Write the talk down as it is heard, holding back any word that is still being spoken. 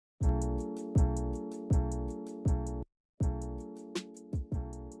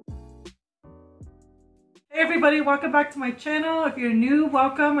Hey everybody, welcome back to my channel. If you're new,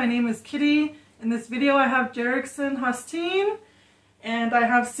 welcome. My name is Kitty. In this video I have Jerrickson Hosteen and I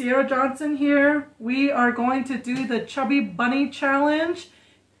have Sierra Johnson here. We are going to do the Chubby Bunny challenge.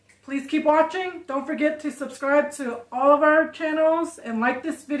 Please keep watching. Don't forget to subscribe to all of our channels and like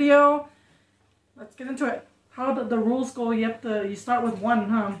this video. Let's get into it. How do the rules go? You start with one,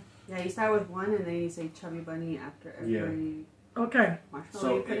 huh? Yeah, you start with one and then you say Chubby Bunny after every... Yeah. Okay.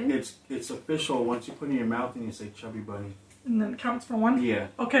 So it's official once you put it in your mouth and you say Chubby Bunny. And then it counts for one? Yeah.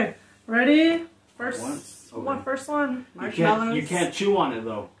 Okay. Ready? First Okay. one. First one. Marshmallows. You can't chew on it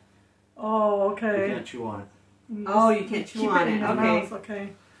though. Oh, okay. You can't chew on it. Oh, you can't chew on it. Okay. Mouth. Okay.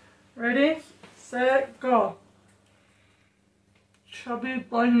 Ready? Set, go. Chubby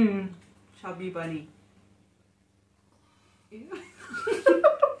Bunny. Chubby Bunny.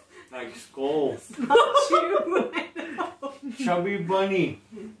 Like skull. Not chew. I know. Chubby Bunny.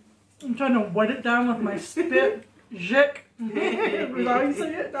 I'm trying to wet it down with my spit. Jick. Is that how you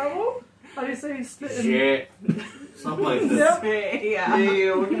say it, Davo? How do you say spit? Shit. Something like that. Yeah.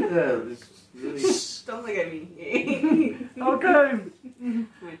 Yeah, look at that. It's really... Don't look at me. Okay.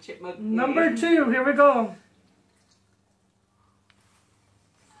 My chipmunk. Number 2. Here we go.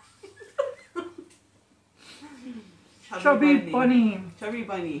 Chubby Bunny. Chubby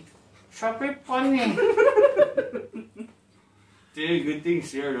Bunny. Chubby Bunny. Dude, good thing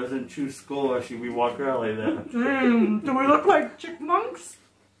Sierra doesn't chew skull or she we walk around like that. Damn. Do we look like chickmunks?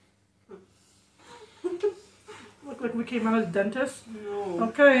 Look like we came out as dentists? No.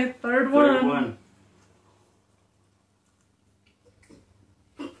 Okay, third one.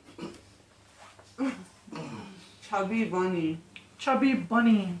 Chubby Bunny. Chubby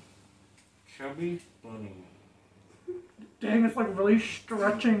Bunny. Chubby Bunny. Dang, it's like really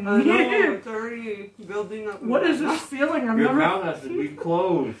stretching. I know, it's already building up. What is this feeling? Your mouth has to be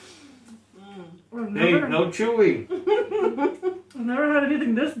closed. I've Hey, never, no chewing. I've never had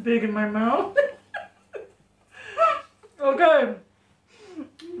anything this big in my mouth. Okay.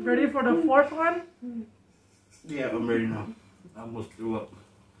 Ready for the fourth one? Yeah, I'm ready now. I almost threw up.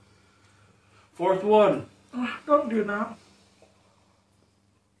 Fourth one. Oh, don't do that.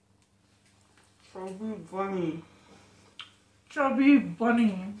 Chubby Bunny. Chubby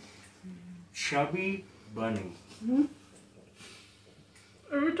Bunny. Chubby Bunny.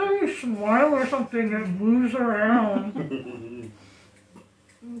 Every time you smile or something, it moves around.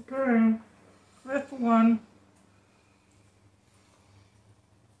 Okay. Fifth one.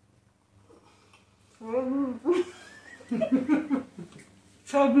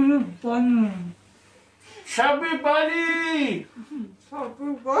 Chubby Bunny. Chubby Bunny!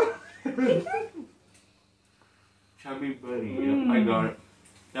 Chubby Bunny. Chubby Bunny. Yep, I got it.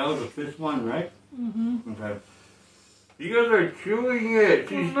 That was the fifth one, right? Mm-hmm. Okay. You guys are chewing it.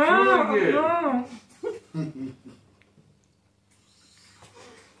 She's No, chewing it. no.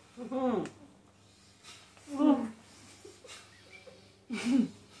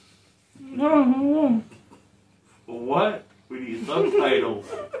 No. What? We need subtitles.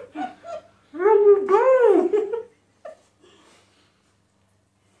 Where you go?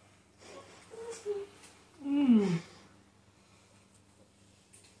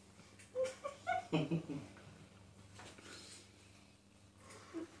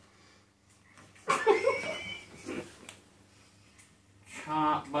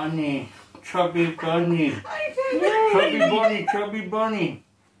 Bunny. Chubby Bunny. Chubby Bunny. Chubby Bunny.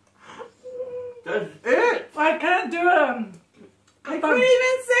 That's it. I can't do it. I couldn't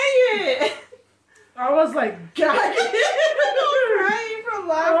even say it. I was like gagging. I'm crying from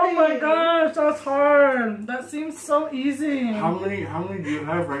laughing. Oh my gosh, that's hard. That seems so easy. How many do you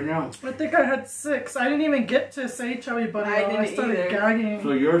have right now? I think I had 6. I didn't even get to say Chubby Bunny. I started either. gagging.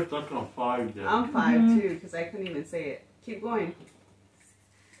 So you're stuck on 5 then. I'm 5 too, because I couldn't even say it. Keep going.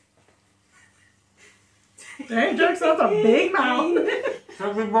 Dang, Jackson, that's a big mouth.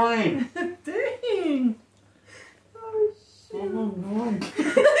 Chubby Bunny. Dang. Oh,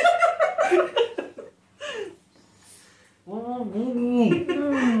 Oh,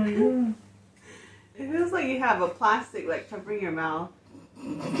 it feels like you have a plastic like covering your mouth.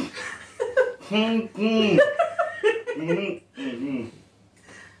 Oh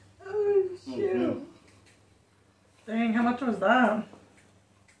shoot. dang, how much was that?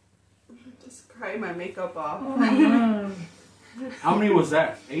 Just crying my makeup off. Oh, man. How many was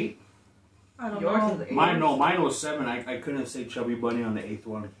that? 8? I don't Yours know. is 8. Mine was 7. I couldn't say Chubby Bunny on the 8th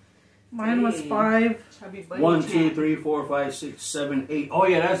one. Mine was 5. Chubby Bunny 1, 2, champ. 3, 4, 5, 6, 7, 8. Oh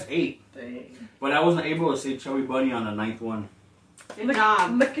yeah, that's 8. Dang. But I wasn't able to say Chubby Bunny on the 9th one. Good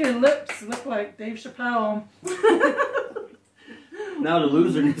job. Lick your lips. Look like Dave Chappelle. Now the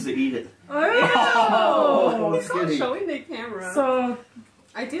loser needs to eat it. Oh, just Stop kidding. showing the camera. So,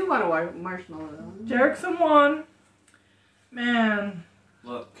 I do want a marshmallow though. Jerrickson won. Man,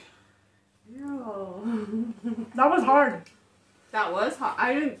 Look. Ew. that was hard. That was hot.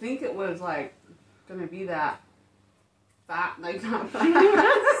 I didn't think it was like gonna be that fat, like not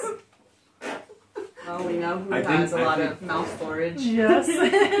fast. Well, we know who has a lot of mouth storage. Yes.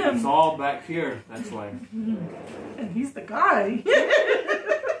 It's all back here. That's why. And he's the guy.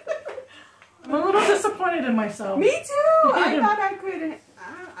 I'm a little disappointed in myself. Me too. I thought I could.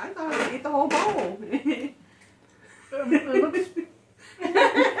 I thought I could eat the whole bowl. It looks...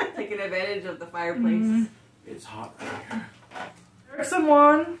 Taking advantage of the fireplace. It's hot right here. Jerrickson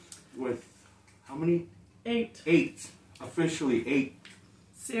won. With how many? 8. 8. Officially 8.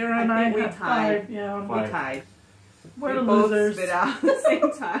 Sierra and I I think we have tied. 5. Yeah. Five. We tied. We're We the both losers. spit out at the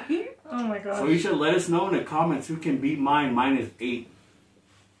same time. Oh my gosh. So you should let us know in the comments who can beat mine. Mine is 8.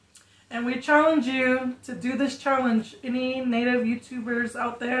 And we challenge you to do this challenge. Any native YouTubers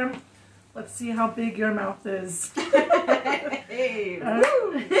out there, let's see how big your mouth is. Hey,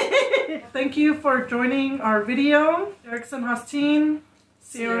 woo. Thank you for joining our video. Jerrickson Hosteen,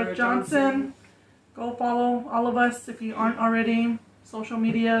 Sierra Johnson. Go follow all of us if you aren't already. Social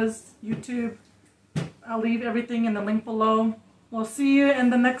medias, YouTube. I'll leave everything in the link below. We'll see you in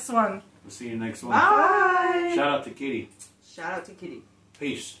the next one. We'll see you next one. Bye. Shout out to Kitty. Shout out to Kitty.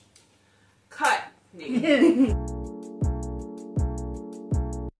 Peace. Cut.